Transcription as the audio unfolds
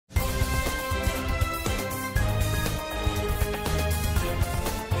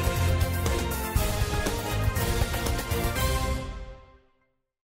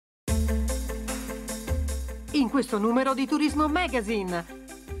questo numero di Turismo Magazine.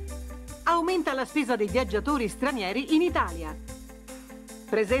 Aumenta la spesa dei viaggiatori stranieri in Italia.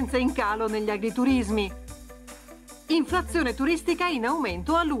 Presenza in calo negli agriturismi. Inflazione turistica in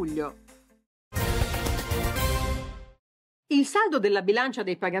aumento a luglio. Il saldo della bilancia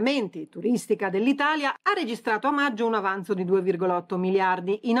dei pagamenti turistica dell'Italia ha registrato a maggio un avanzo di 2,8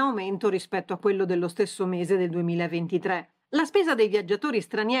 miliardi, in aumento rispetto a quello dello stesso mese del 2023. La spesa dei viaggiatori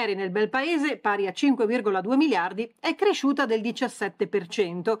stranieri nel bel paese, pari a 5,2 miliardi, è cresciuta del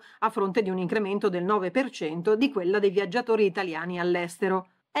 17%, a fronte di un incremento del 9% di quella dei viaggiatori italiani all'estero.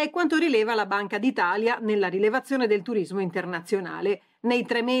 È quanto rileva la Banca d'Italia nella rilevazione del turismo internazionale. Nei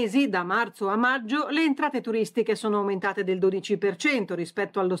 3 mesi, da marzo a maggio, le entrate turistiche sono aumentate del 12%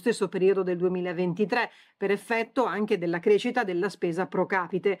 rispetto allo stesso periodo del 2023, per effetto anche della crescita della spesa pro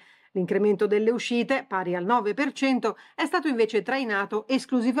capite. L'incremento delle uscite, pari al 9%, è stato invece trainato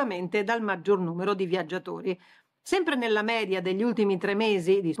esclusivamente dal maggior numero di viaggiatori. Sempre nella media degli ultimi 3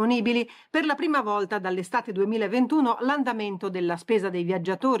 mesi disponibili, per la prima volta dall'estate 2021 l'andamento della spesa dei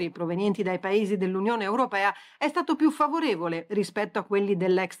viaggiatori provenienti dai paesi dell'Unione Europea è stato più favorevole rispetto a quelli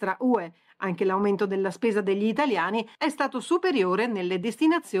dell'extra UE. Anche l'aumento della spesa degli italiani è stato superiore nelle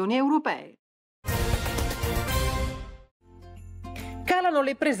destinazioni europee. Calano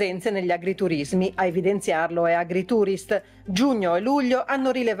le presenze negli agriturismi, a evidenziarlo è Agritourist. Giugno e luglio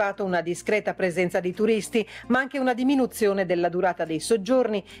hanno rilevato una discreta presenza di turisti, ma anche una diminuzione della durata dei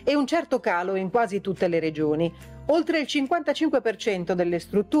soggiorni e un certo calo in quasi tutte le regioni. Oltre il 55% delle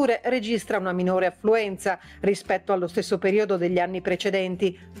strutture registra una minore affluenza rispetto allo stesso periodo degli anni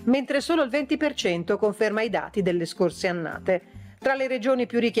precedenti, mentre solo il 20% conferma i dati delle scorse annate. Tra le regioni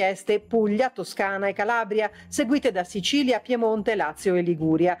più richieste, Puglia, Toscana e Calabria, seguite da Sicilia, Piemonte, Lazio e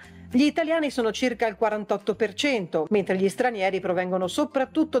Liguria. Gli italiani sono circa il 48%, mentre gli stranieri provengono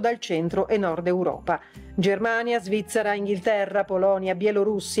soprattutto dal centro e nord Europa. Germania, Svizzera, Inghilterra, Polonia,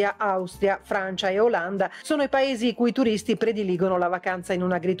 Bielorussia, Austria, Francia e Olanda sono i paesi i cui turisti prediligono la vacanza in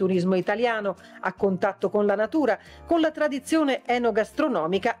un agriturismo italiano, a contatto con la natura, con la tradizione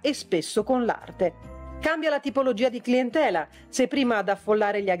enogastronomica e spesso con l'arte. Cambia la tipologia di clientela. Se prima ad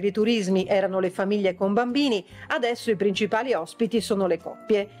affollare gli agriturismi erano le famiglie con bambini, adesso i principali ospiti sono le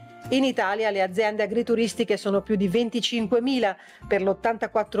coppie. In Italia le aziende agrituristiche sono più di 25.000, per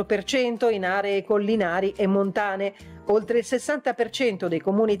l'84% in aree collinari e montane. Oltre il 60% dei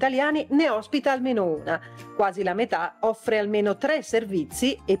comuni italiani ne ospita almeno una. Quasi la metà offre almeno 3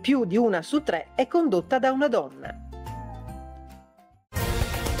 servizi e più di 1 su 3 è condotta da una donna.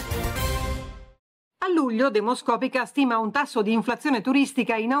 A luglio Demoscopica stima un tasso di inflazione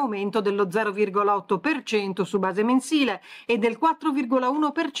turistica in aumento dello 0,8% su base mensile e del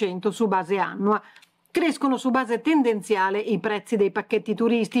 4,1% su base annua. Crescono su base tendenziale i prezzi dei pacchetti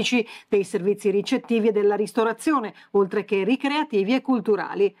turistici, dei servizi ricettivi e della ristorazione, oltre che ricreativi e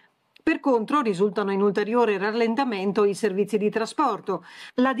culturali. Per contro risultano in ulteriore rallentamento i servizi di trasporto.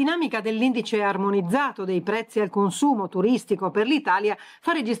 La dinamica dell'indice armonizzato dei prezzi al consumo turistico per l'Italia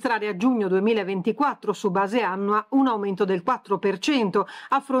fa registrare a giugno 2024 su base annua un aumento del 4%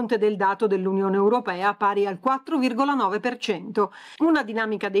 a fronte del dato dell'Unione Europea pari al 4,9%. Una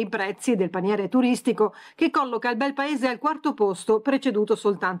dinamica dei prezzi del paniere turistico che colloca il bel paese al 4° posto, preceduto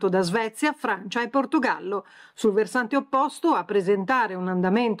soltanto da Svezia, Francia e Portogallo. Sul versante opposto, a presentare un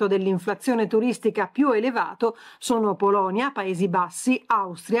andamento dell'inflazione turistica più elevato sono Polonia, Paesi Bassi,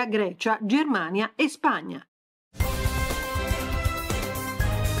 Austria, Grecia, Germania e Spagna.